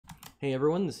Hey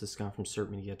everyone, this is Scott from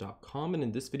certmedia.com, and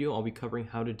in this video I'll be covering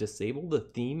how to disable the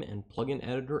theme and plugin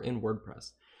editor in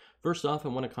WordPress. First off, I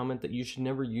want to comment that you should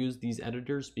never use these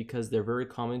editors because they're very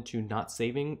common to not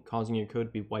saving, causing your code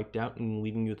to be wiped out and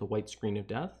leaving you with a white screen of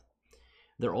death.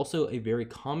 They're also a very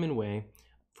common way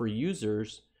for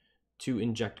users to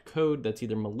inject code that's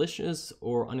either malicious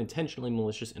or unintentionally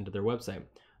malicious into their website.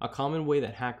 A common way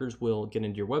that hackers will get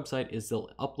into your website is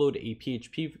they'll upload a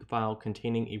PHP file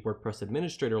containing a WordPress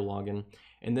administrator login,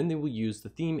 and then they will use the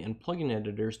theme and plugin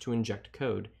editors to inject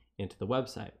code into the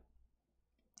website.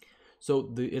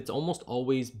 So it's almost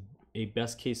always a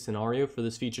best case scenario for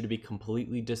this feature to be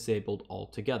completely disabled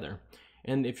altogether.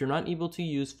 And if you're not able to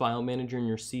use File Manager in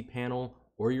your cPanel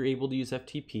or you're able to use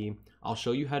FTP, I'll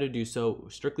show you how to do so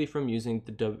strictly from using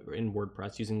in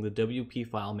WordPress using the WP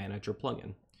File Manager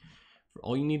plugin.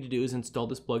 All you need to do is install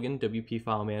this plugin, WP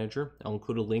File Manager. I'll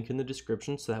include a link in the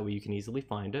description so that way you can easily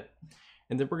find it.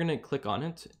 And then we're going to click on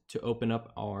it to open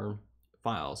up our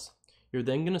files. You're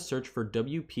then going to search for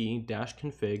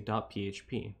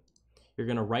Wp-Config.php. You're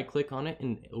going to right click on it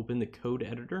and open the code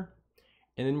editor.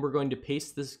 And then we're going to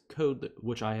paste this code,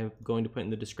 which I am going to put in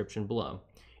the description below.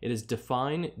 It is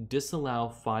define disallow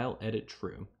file edit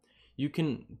true. You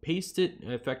can paste it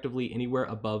effectively anywhere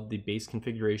above the base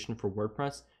configuration for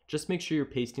WordPress. Just make sure you're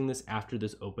pasting this after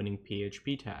this opening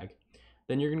PHP tag.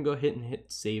 Then you're going to go ahead and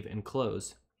hit save and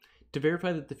close. To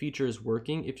verify that the feature is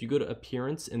working, if you go to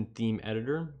Appearance and Theme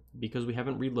Editor, because we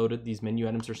haven't reloaded, these menu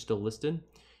items are still listed,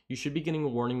 you should be getting a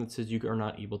warning that says you are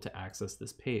not able to access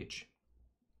this page.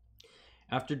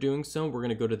 After doing so, we're going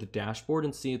to go to the dashboard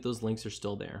and see if those links are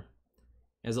still there.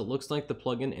 As it looks like the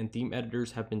plugin and theme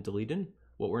editors have been deleted,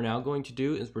 what we're now going to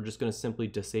do is we're just going to simply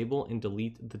disable and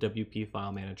delete the WP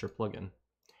File Manager plugin.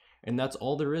 And that's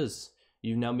all there is.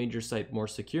 You've now made your site more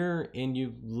secure and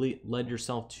you've led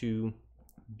yourself to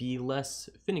be less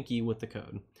finicky with the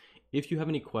code. If you have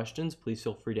any questions, please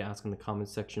feel free to ask in the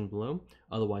comments section below.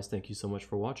 Otherwise, thank you so much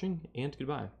for watching and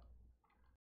goodbye.